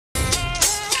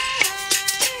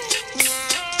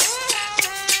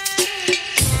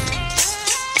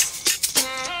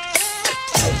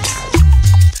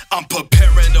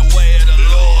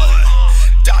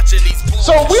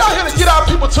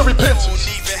to repentance.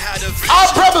 Our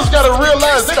brothers gotta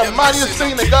realize they're the mightiest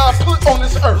thing that God put on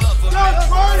this earth.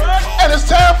 And it's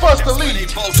time for us to lead.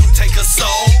 Take a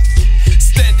soul,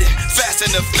 standing fast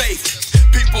in the faith.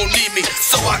 People need me,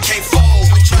 so I can't fall.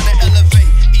 We tryna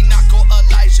elevate, Enoch or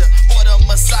Elijah or the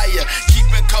Messiah.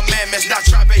 Keeping commandments, not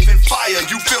try bathing fire.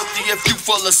 You filthy if you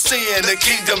full of sin. The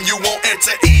kingdom you won't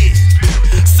enter in.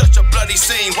 Such a bloody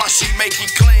scene, why she make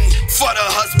it clean? For the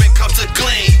husband come to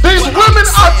clean. These women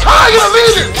are tired of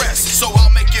leading. So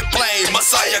I'll make it plain.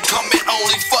 Messiah coming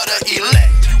only for the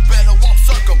elect. You better walk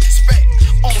circumspect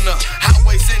on the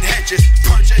highways and hedges,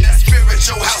 purging that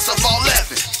spiritual house of all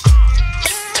leaven.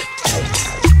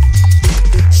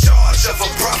 Charge of a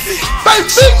prophet. They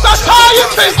feet are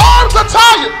tired, their arms are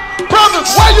tired.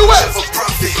 Brothers, where you at?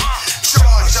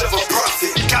 Charge of a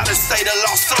prophet. Gotta say the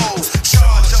lost souls.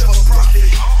 Charge of a prophet.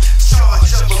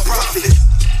 Charge of a prophet.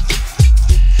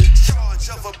 Charge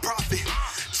of a prophet.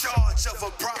 Charge of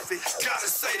a prophet. Gotta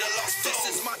say the lost souls.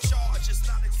 This is my charge. It's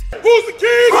not Who's the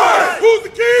king? Right. Who's the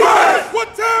king? Right. What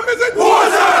time is it? War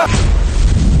time!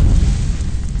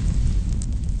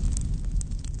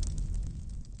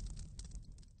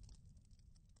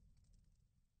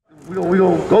 We're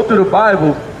going to go through the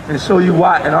Bible and show you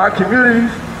why in our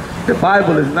communities, the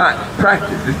Bible is not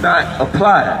practiced, it's not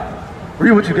applied.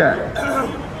 Read what you got.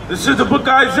 This is the book of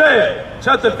Isaiah,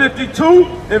 chapter 52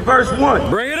 and verse 1.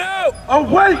 Bring it out!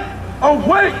 Awake,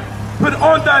 awake, put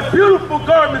on thy beautiful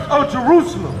garments, O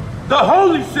Jerusalem, the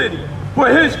holy city, for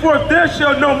henceforth there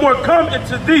shall no more come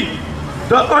into thee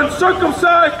the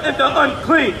uncircumcised and the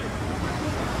unclean.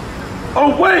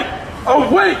 Awake,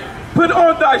 awake, put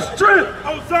on thy strength,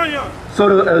 O Zion.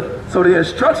 So the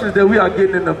instructions that we are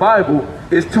getting in the Bible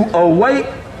is to awake,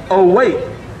 awake.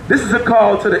 This is a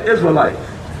call to the Israelites.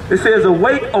 It says,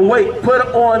 awake, awake, put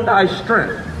on thy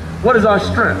strength. What is our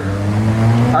strength?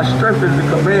 Our strength is the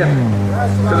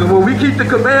commandment. Because when we keep the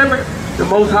commandment, the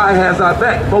Most High has our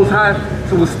back. Most High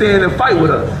will stand and fight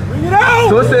with us. Bring it out.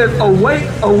 So it says, awake,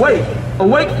 awake.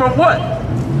 Awake from what?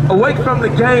 Awake from the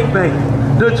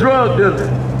gangbang, the drug dealing,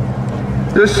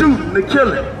 the shooting, the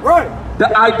killing. Right.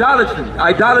 The idolatry.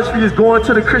 Idolatry is going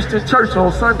to the Christian church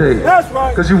on Sunday. That's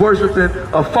right. Because you're worshiping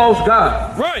a false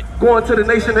God. Right. Going to the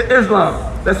Nation of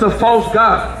Islam. That's a false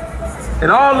God.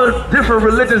 And all the different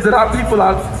religions that our people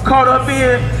are caught up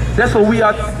in, that's what we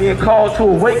are being called to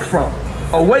awake from.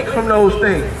 Awake from those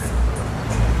things.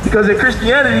 Because in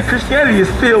Christianity, Christianity is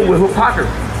filled with hypocrisy.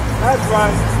 That's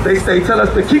right. They tell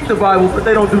us to keep the Bible, but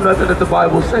they don't do nothing that the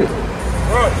Bible says.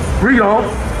 Right. Read on.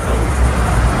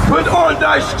 Put on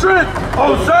thy strength,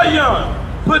 O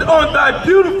Zion. Put on thy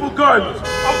beautiful garments.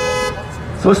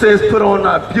 So it says, put on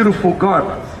thy beautiful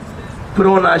garments. Put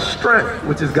on thy strength,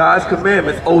 which is God's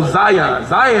commandments, O Zion.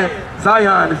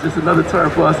 Zion is just another term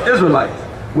for us Israelites,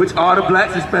 which are the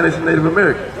blacks, Hispanics, and Native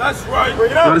Americans. That's right.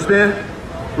 You understand?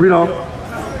 Read on.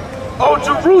 O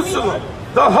Jerusalem,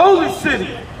 the holy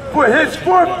city, for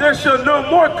henceforth there shall no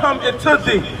more come into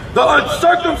thee the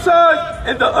uncircumcised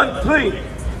and the unclean.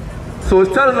 So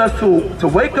it's telling us to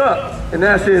wake up, and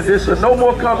that says there shall no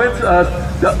more come into us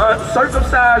the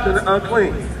uncircumcised and the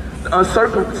unclean. The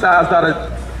uncircumcised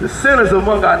are the sinners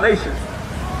among our nations.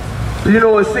 Do you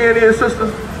know what sin is, sister?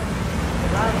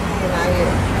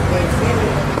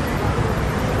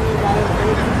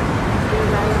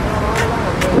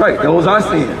 Right, those are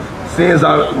sins. Sins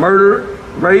are murder,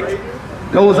 rape,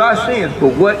 those are sins.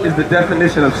 But what is the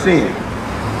definition of sin?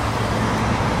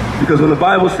 Because when the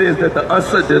Bible says that the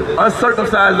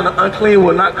uncircumcised and the unclean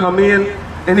will not come in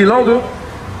any longer,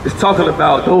 it's talking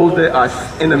about those that are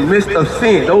in the midst of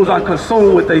sin. Those are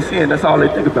consumed with their sin. That's all they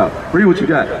think about. Read what you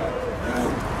got.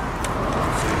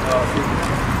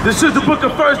 This is the book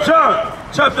of 1 John,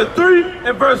 chapter 3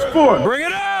 and verse 4. Bring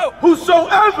it out!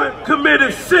 Whosoever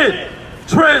committeth sin,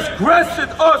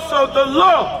 transgresseth also the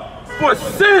law. For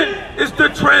sin is the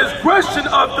transgression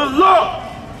of the law.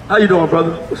 How you doing,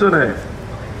 brother? What's your name?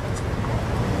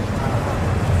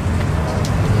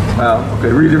 Wow, okay,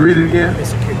 read it again.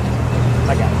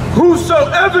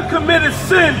 Whosoever committeth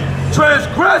sin,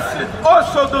 transgresseth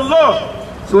also the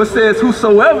law. So it says,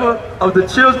 whosoever of the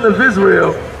children of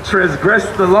Israel transgress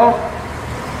the law,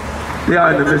 they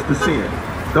are in the midst of sin.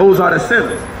 Those are the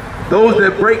sinners. Those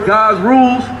that break God's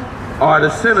rules are the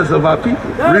sinners of our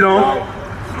people. Read on.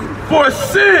 For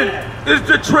sin is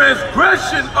the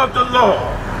transgression of the law.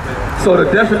 So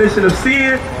the definition of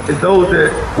sin is those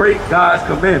that break God's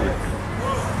commandment.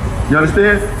 You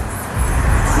understand?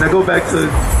 Now go back to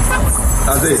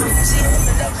Isaiah.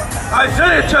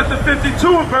 Isaiah chapter 52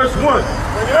 and verse 1.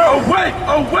 Awake,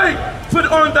 awake, put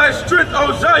on thy strength,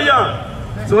 O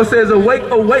Zion. So it says, awake,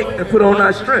 awake, and put on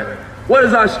thy strength. What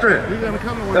is our strength?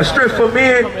 The strength for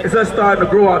men is us starting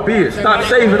to grow our beards. Stop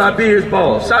shaving our beards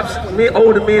bald. Stop,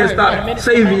 older men, stop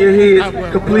shaving your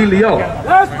heads completely off.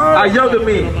 Our younger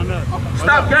men,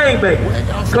 stop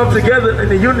gangbanging. Come together in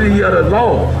the unity of the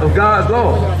law, of God's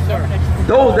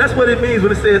law. That's what it means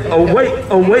when it says awake,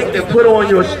 awake, and put on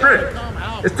your strength.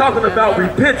 It's talking about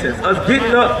repentance, us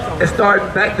getting up and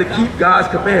starting back to keep God's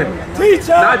commandments.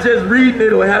 Not just reading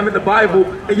it or having the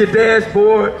Bible in your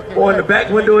dashboard or in the back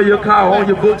window of your car or on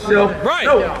your bookshelf. Right.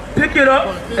 No, pick it up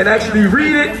and actually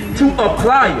read it to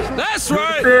apply it. That's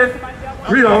right.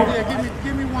 Read on.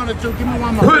 Give me one or two. Give me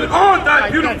one more. Put on thy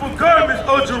beautiful garments,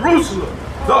 O Jerusalem,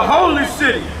 the holy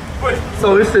city.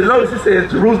 So it says, notice it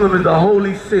says Jerusalem is the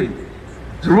holy city.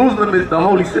 Jerusalem is the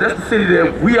holy city. That's the city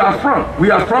that we are from. We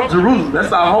are from Jerusalem.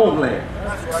 That's our homeland.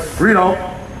 Read on.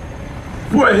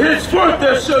 For henceforth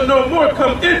there shall no more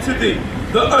come into thee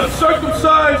the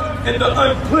uncircumcised and the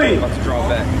unclean.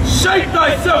 Shake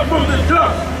thyself from the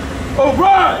dust.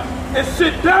 Arise and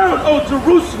sit down, O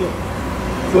Jerusalem.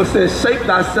 So it says, shake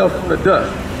thyself from the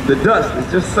dust. The dust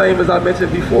is just the same as I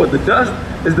mentioned before. The dust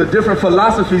is the different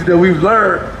philosophies that we've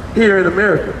learned here in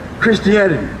America.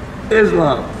 Christianity,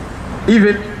 Islam,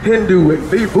 even Hindu and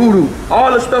voodoo,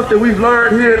 all the stuff that we've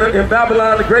learned here in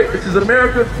Babylon the Great, which is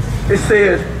America. It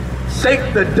says,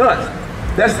 shake the dust.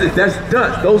 That's it, that's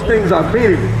dust. Those things are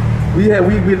meaningless.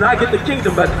 We not get the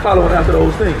kingdom by following after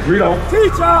those things. Read on.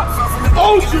 Teach us,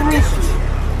 O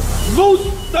Jerusalem,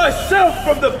 loose thyself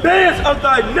from the bands of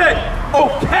thy neck, O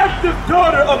captive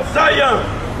daughter of Zion.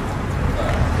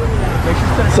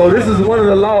 So this is one of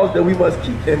the laws that we must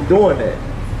keep in doing that.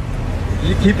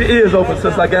 You keep your ears open,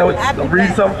 since I got to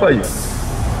read something for you.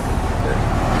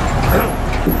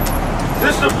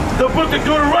 This is the book of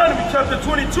Deuteronomy, chapter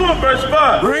 22 and verse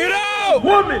 5. Bring it out!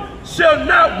 Woman shall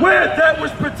not wear that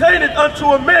which pertaineth unto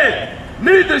a man,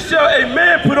 neither shall a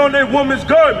man put on a woman's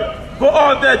garment, for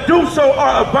all that do so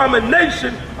are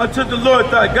abomination unto the Lord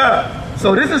thy God.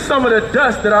 So this is some of the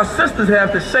dust that our sisters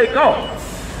have to shake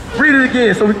off. Read it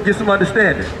again so we can get some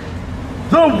understanding.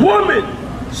 The woman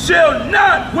shall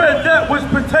not wear that which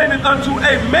pertaineth unto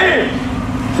a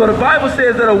man. So the Bible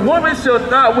says that a woman shall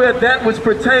not wear that which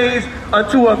pertains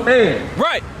unto a man.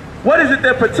 Right. What is it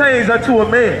that pertains unto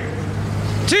a man?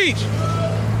 Teach.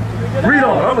 Read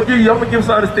on. I'm gonna give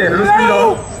some understanding. Let's read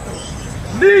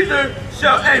on. Neither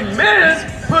shall a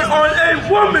man put on a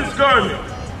woman's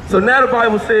garment. So now the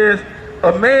Bible says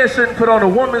a man shouldn't put on a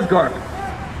woman's garment.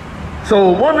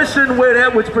 So a woman shouldn't wear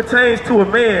that which pertains to a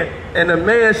man, and a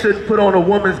man shouldn't put on a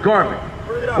woman's garment.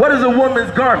 What is a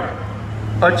woman's garment?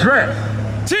 A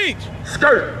dress. Teach.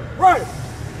 Skirt. Right.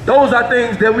 Those are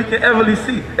things that we can easily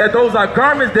see. That those are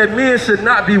garments that men should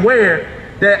not be wearing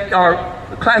that are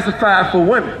classified for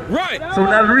women. Right. So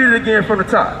now read it again from the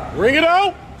top. Bring it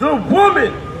out. The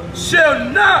woman shall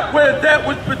not wear that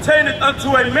which pertaineth unto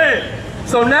a man.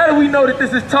 So now that we know that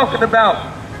this is talking about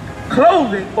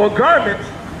clothing or garments,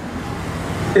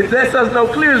 it lets us know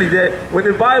clearly that when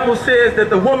the Bible says that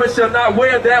the woman shall not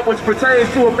wear that which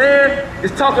pertains to a man,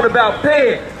 it's talking about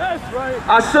pants. That's right.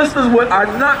 Our sisters are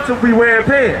not to be wearing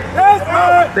pants. That's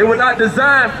right. They were not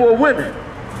designed for women.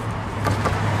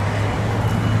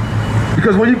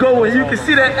 Because when you can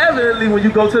see that evidently when you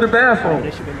go to the bathroom.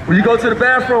 When you go to the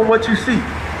bathroom, what you see?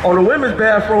 On the women's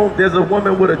bathroom, there's a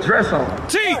woman with a dress on.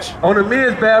 Teach. On the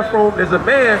men's bathroom, there's a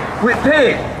man with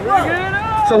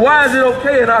pants. So why is it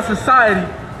okay in our society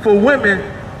for women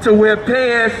to wear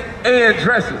pants and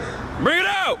dresses? Bring it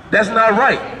out. That's not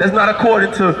right. That's not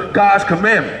according to God's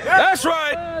commandments. That's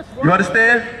right. You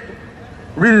understand?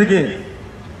 Read it again.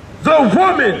 The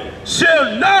woman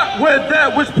shall not wear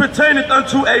that which pertaineth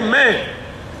unto a man,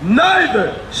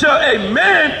 neither shall a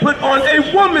man put on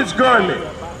a woman's garment.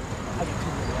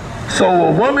 So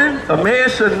a man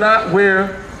should not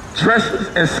wear dresses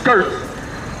and skirts,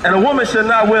 and a woman should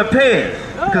not wear pants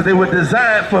because they were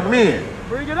designed for men.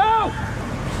 Bring it out.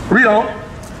 Read on.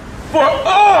 For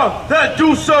all that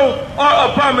do so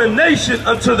are abomination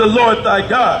unto the Lord thy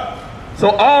God. So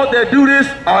all that do this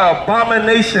are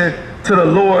abomination to the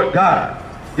Lord God.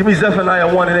 Give me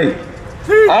Zephaniah 1 and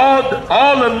 8.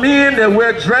 All the men that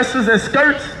wear dresses and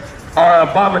skirts are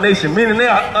abomination, meaning they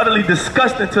are utterly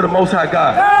disgusting to the Most High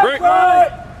God. That's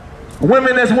right.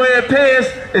 Women that's wearing pants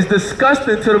is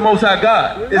disgusting to the Most High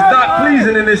God. It's not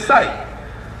pleasing in His sight.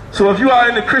 So if you are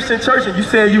in the Christian church and you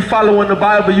saying you following the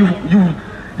Bible, you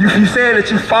saying that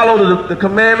you follow the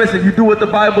commandments and you do what the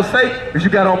Bible say, if you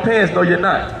got on pants, no, you're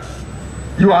not.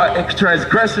 You are in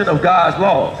transgression of God's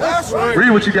laws. That's right.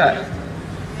 Read what you got.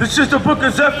 This is the book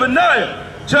of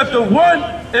Zephaniah, chapter 1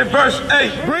 and verse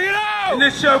 8. Bring it out. And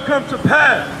it shall come to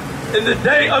pass in the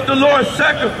day of the Lord's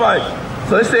sacrifice,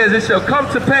 So it says it shall come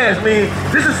to pass, meaning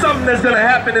this is something that's going to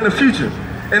happen in the future,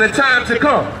 in the time to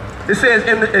come. It says,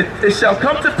 it shall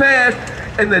come to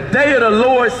pass in the day of the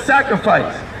Lord's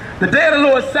sacrifice. The day of the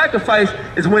Lord's sacrifice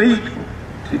is when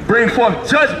he brings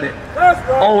forth judgment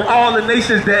on all the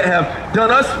nations that have done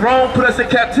us wrong, put us in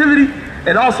captivity,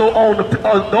 and also on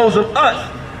those of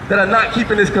us that are not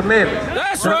keeping his commandments.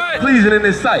 That's right. Pleasing in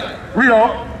his sight. Read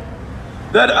on.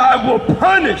 That I will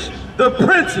punish the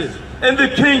princes and the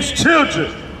king's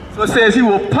children. So it says he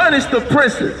will punish the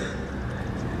princes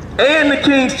and the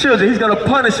king's children. He's going to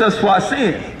punish us for our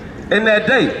sins in that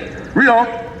day. Read on.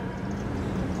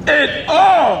 And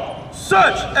all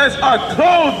such as are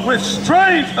clothed with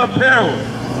strange apparel.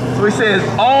 So he says,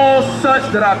 all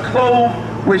such that are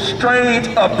clothed with strange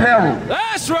apparel.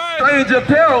 That's right. Strange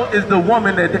apparel is the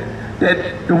woman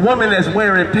the woman that's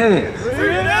wearing pants.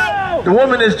 Bring it out. The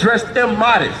woman that's dressed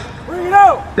immodest. Bring it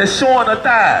out. That's showing her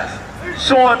thighs,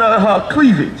 showing her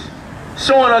cleavage,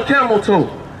 showing her camel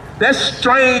toe. That's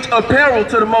strange apparel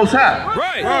to the Most High.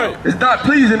 Right. It's not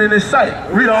pleasing in his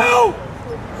sight. Read on.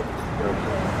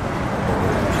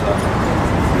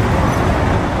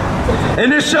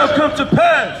 And it shall come to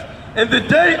pass in the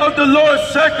day of the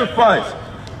Lord's sacrifice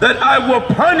that I will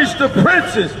punish the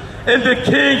princes and the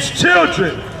king's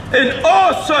children and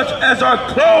all such as are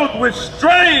clothed with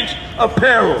strange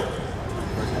apparel.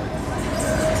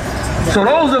 So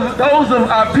those of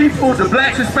our people, the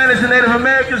blacks, Hispanics, and Native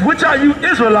Americans, which are you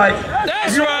Israelites?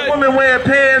 That's you right. Women wearing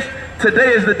pants,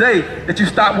 today is the day that you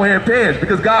stop wearing pants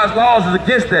because God's laws is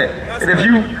against that. And if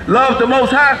you love the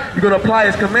Most High, you're going to apply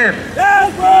his commandments.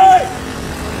 That's right.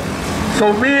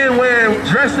 So men wearing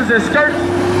dresses and skirts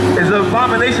is an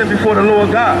abomination before the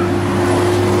Lord God.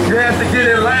 You have to get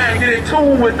in line, get in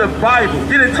tune with the Bible,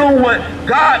 get in tune with what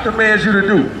God commands you to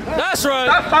do. That's right.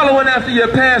 Stop following after your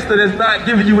pastor that's not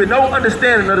giving you no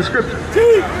understanding of the scripture.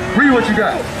 Read what you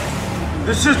got.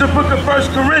 This is the book of 1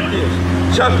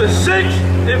 Corinthians, chapter 6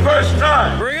 and verse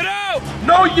 9. Bring it out.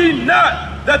 Know ye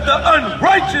not that the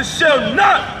unrighteous shall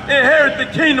not inherit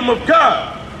the kingdom of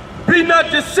God? Be not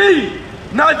deceived,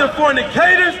 neither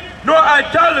fornicators, nor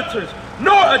idolaters,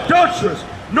 nor adulterers,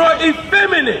 nor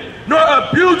effeminate, nor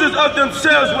abusers of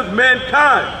themselves with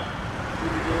mankind.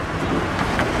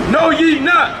 Know ye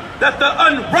not that the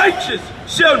unrighteous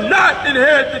shall not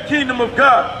inherit the kingdom of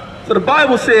God? So the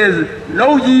Bible says,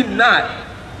 know ye not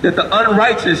that the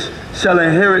unrighteous shall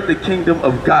inherit the kingdom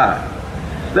of God.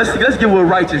 Let's get what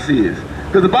righteous is.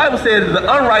 Because the Bible says that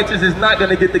the unrighteous is not going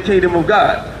to get the kingdom of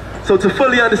God. So to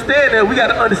fully understand that, we got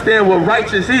to understand what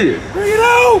righteous is.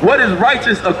 What is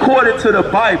righteous according to the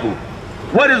Bible?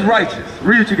 What is righteous?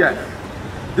 Read what you got.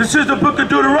 This is the book of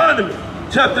Deuteronomy,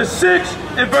 chapter 6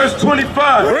 and verse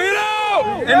 25. Bring it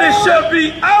out. And it shall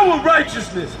be our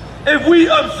righteousness if we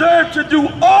observe to do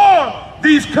all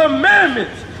these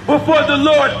commandments before the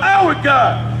Lord our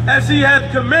God, as he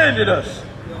hath commanded us.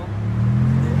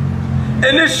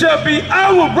 And it shall be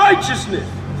our righteousness.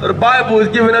 So the Bible is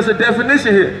giving us a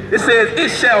definition here. It says, it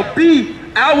shall be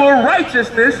our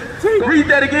righteousness. Read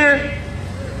that again.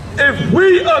 If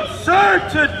we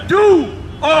observe to do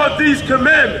all these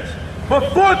commandments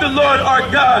before the Lord our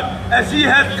God, as he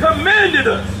hath commanded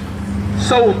us.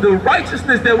 So the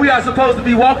righteousness that we are supposed to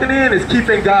be walking in is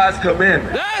keeping God's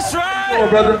commandments. That's right. Come on,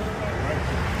 brother.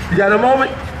 You got a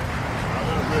moment?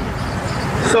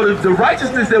 So the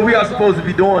righteousness that we are supposed to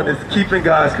be doing is keeping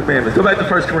God's commandments. Go back to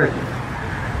 1 Corinthians.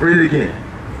 Read it again.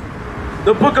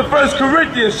 The book of 1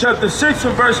 Corinthians, chapter 6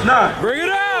 and verse 9. Bring it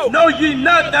out. Know ye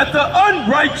not that the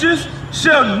unrighteous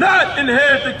shall not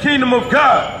inherit the kingdom of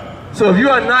God? So if you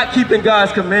are not keeping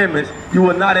God's commandments, you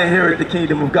will not inherit the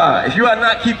kingdom of God. If you are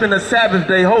not keeping the Sabbath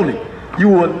day holy, you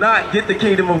will not get the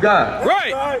kingdom of God.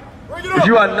 Right. If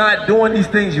you are not doing these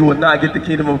things, you will not get the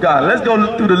kingdom of God. Let's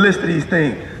go through the list of these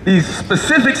things. These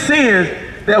specific sins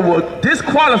that will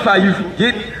disqualify you from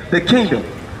getting the kingdom,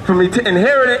 from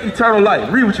inheriting eternal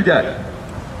life. Read what you got.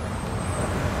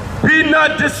 Be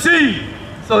not deceived.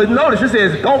 So notice it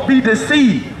says, don't be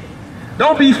deceived.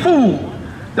 Don't be fooled.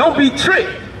 Don't be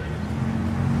tricked.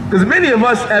 Because many of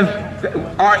us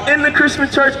are in the Christian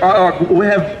church or we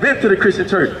have been to the Christian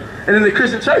church. And in the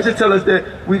Christian church, they tell us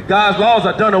that God's laws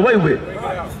are done away with.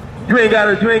 You ain't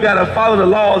gotta follow the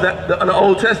laws in the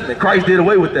Old Testament. Christ did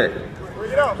away with that.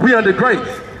 We under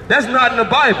grace. That's not in the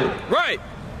Bible. Right.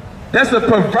 That's a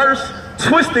perverse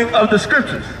twisting of the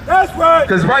scriptures. That's right.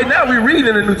 Because right now we read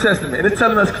in the New Testament, and it's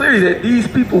telling us clearly that these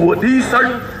people with these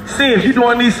certain sins, you're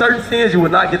doing these certain sins, you will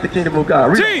not get the kingdom of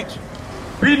God. Read. Teach.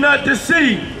 Be not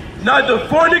deceived, neither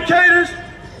fornicators.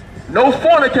 No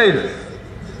fornicators.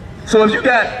 So if you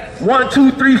got 1,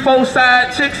 2, 3, 4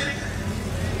 side chicks,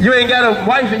 You ain't got a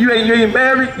wife and you ain't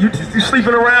married. You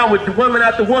sleeping around with the woman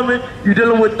after woman. You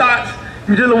dealing with thoughts.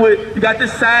 You got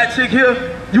this side chick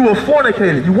here. You a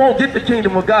fornicator. You won't get the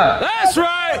kingdom of God. That's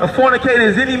right. A fornicator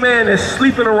is any man that's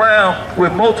sleeping around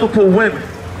with multiple women.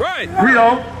 Right. Read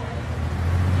on.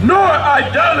 Nor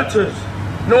idolaters.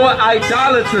 Nor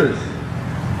idolaters.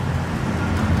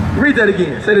 Read that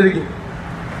again. Say that again.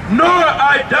 Nor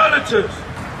idolaters.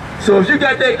 So if you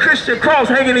got that Christian cross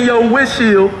hanging in your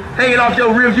windshield, hanging off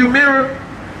your rearview mirror,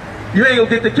 you ain't gonna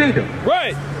get the kingdom.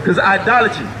 Right. Because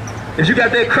idolatry. If you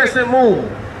got that crescent moon,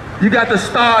 you got the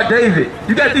Star of David,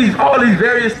 you got all these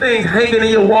various things hanging in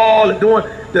your wall and doing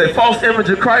the false image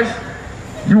of Christ,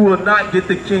 you will not get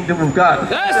the kingdom of God.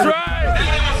 That's right.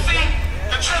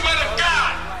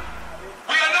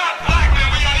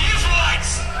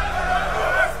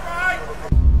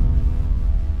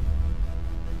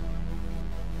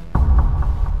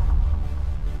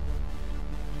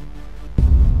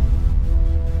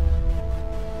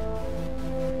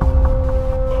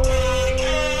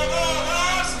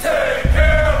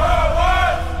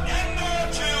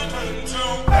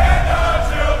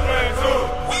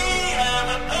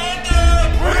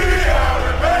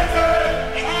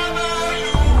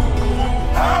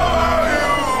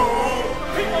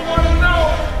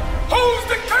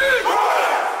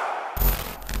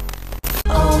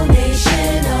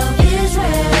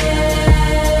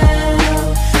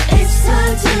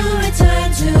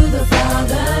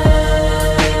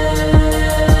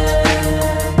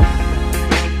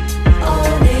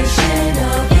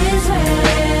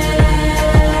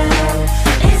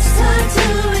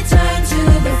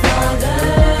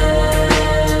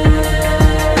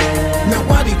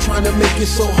 It's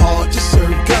so hard to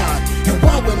serve God. And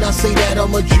why when I say that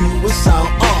I'm a Jew, it sound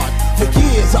odd. For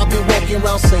years I've been walking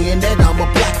around saying that I'm a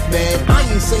black man. I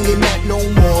ain't saying that no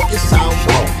more, it sound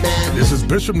wrong, man. This is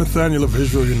Bishop Nathaniel of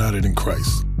Israel United in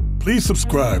Christ. Please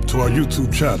subscribe to our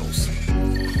YouTube channels.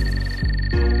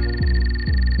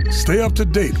 Stay up to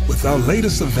date with our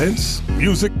latest events,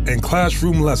 music, and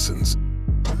classroom lessons.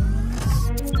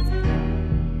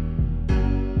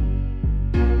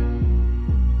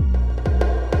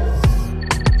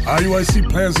 IUIC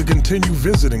plans to continue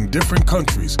visiting different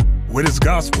countries where this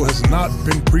gospel has not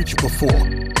been preached before.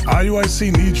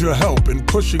 IUIC needs your help in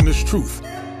pushing this truth.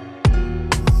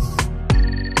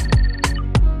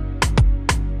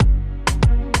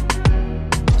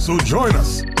 So join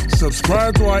us.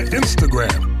 Subscribe to our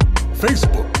Instagram,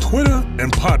 Facebook, Twitter,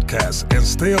 and podcasts, and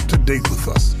stay up to date with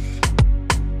us.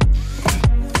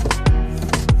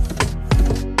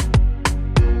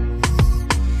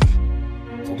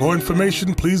 For more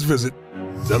information, please visit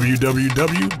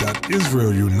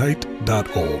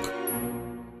www.israelunite.org.